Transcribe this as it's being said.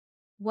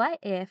What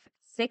if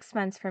 6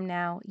 months from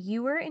now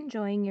you were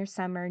enjoying your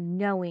summer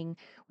knowing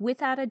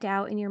without a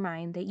doubt in your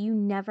mind that you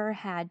never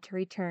had to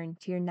return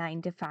to your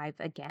 9 to 5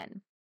 again?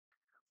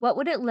 What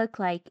would it look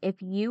like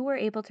if you were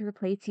able to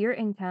replace your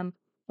income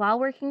while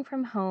working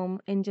from home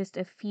in just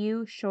a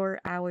few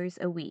short hours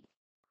a week?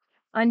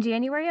 On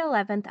January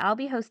 11th, I'll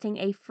be hosting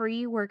a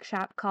free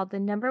workshop called The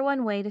Number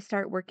One Way to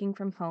Start Working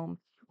from Home,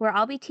 where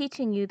I'll be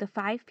teaching you the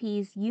 5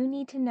 P's you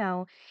need to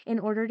know in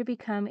order to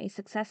become a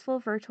successful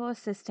virtual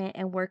assistant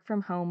and work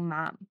from home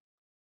mom.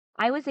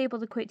 I was able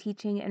to quit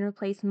teaching and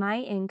replace my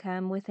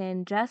income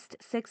within just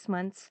 6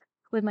 months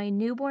with my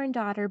newborn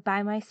daughter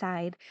by my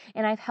side,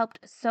 and I've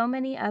helped so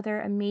many other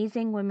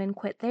amazing women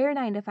quit their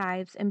 9 to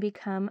 5s and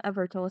become a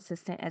virtual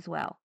assistant as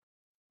well.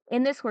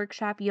 In this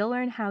workshop, you'll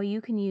learn how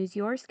you can use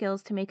your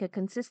skills to make a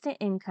consistent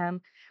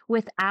income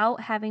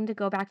without having to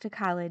go back to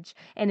college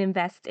and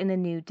invest in a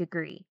new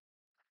degree.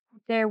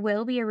 There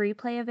will be a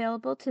replay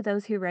available to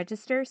those who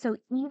register, so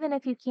even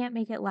if you can't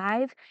make it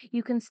live,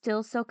 you can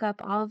still soak up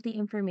all of the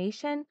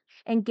information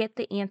and get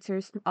the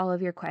answers to all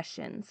of your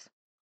questions.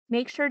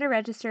 Make sure to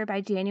register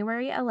by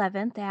January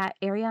 11th at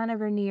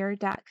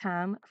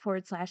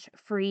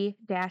arianavernier.com/free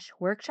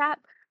workshop,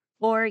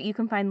 or you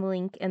can find the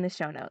link in the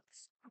show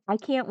notes. I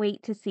can't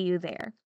wait to see you there.